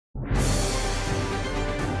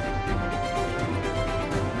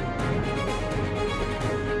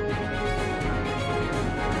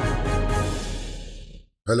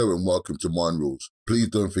Hello and welcome to Mind Rules. Please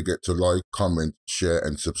don't forget to like, comment, share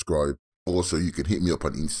and subscribe. Also, you can hit me up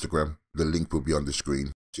on Instagram. The link will be on the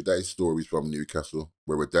screen. Today's story is from Newcastle,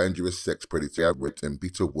 where a dangerous sex predator raped and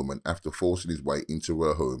beat a woman after forcing his way into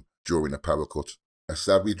her home during a power cut. A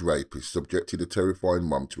savage rapist subjected a terrifying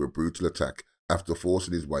mum to a brutal attack after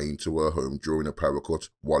forcing his way into her home during a power cut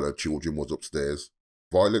while her children was upstairs.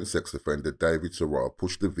 Violent sex offender David Sorlie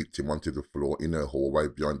pushed the victim onto the floor in her hallway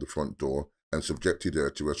behind the front door and subjected her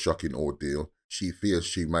to a shocking ordeal she fears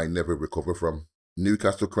she may never recover from.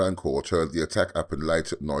 Newcastle Crown Court heard the attack happened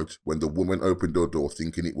late at night when the woman opened her door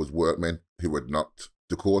thinking it was workmen who had knocked.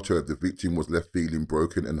 The court heard the victim was left feeling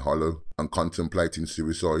broken and hollow and contemplating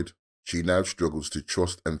suicide. She now struggles to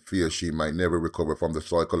trust and fears she may never recover from the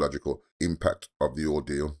psychological impact of the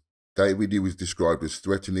ordeal. David, who is described as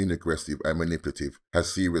threatening, aggressive and manipulative,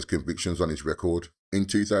 has serious convictions on his record. In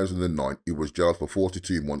 2009, he was jailed for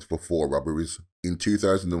 42 months for 4 robberies. In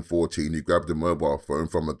 2014, he grabbed a mobile phone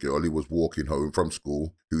from a girl who was walking home from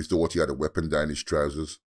school who thought he had a weapon down his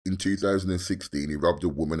trousers. In 2016, he robbed a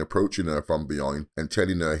woman, approaching her from behind and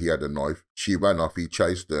telling her he had a knife. She ran off, he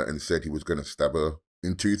chased her and said he was going to stab her.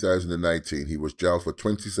 In 2018, he was jailed for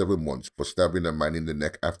 27 months for stabbing a man in the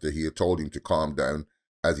neck after he had told him to calm down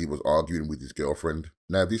as he was arguing with his girlfriend.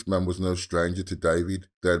 Now, this man was no stranger to David.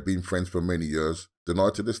 They had been friends for many years. The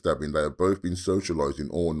night of the stabbing, they had both been socialising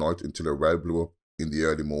all night until a row blew up in the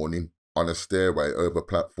early morning on a stairway over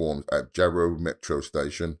platforms at Jarrow Metro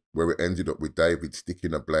Station, where it ended up with David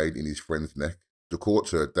sticking a blade in his friend's neck. The court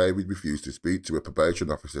heard David refused to speak to a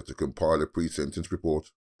probation officer to compile a pre-sentence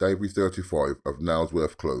report. David, 35, of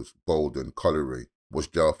Nailsworth Close, Boldon Colliery, was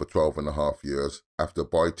jailed for 12.5 years after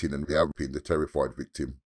biting and raping the terrified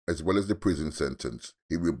victim. As well as the prison sentence,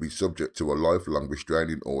 he will be subject to a lifelong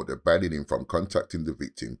restraining order banning him from contacting the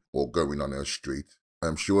victim or going on her street. I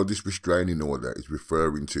am sure this restraining order is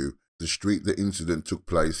referring to the street the incident took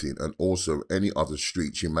place in and also any other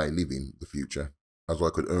street she may live in the future, as I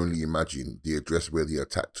could only imagine the address where the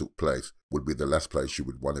attack took place would be the last place she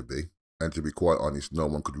would want to be. And to be quite honest, no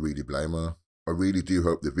one could really blame her. I really do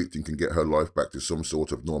hope the victim can get her life back to some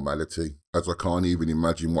sort of normality, as I can't even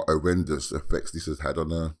imagine what horrendous effects this has had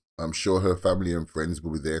on her. I'm sure her family and friends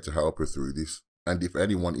will be there to help her through this. And if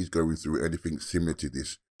anyone is going through anything similar to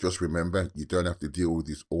this, just remember, you don't have to deal with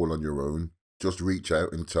this all on your own. Just reach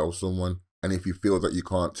out and tell someone. And if you feel that you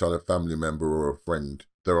can't tell a family member or a friend,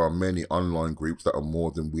 there are many online groups that are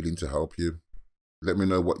more than willing to help you. Let me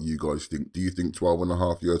know what you guys think. Do you think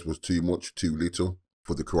 12.5 years was too much, too little,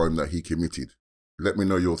 for the crime that he committed? Let me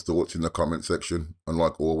know your thoughts in the comment section, and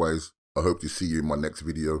like always, I hope to see you in my next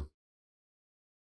video.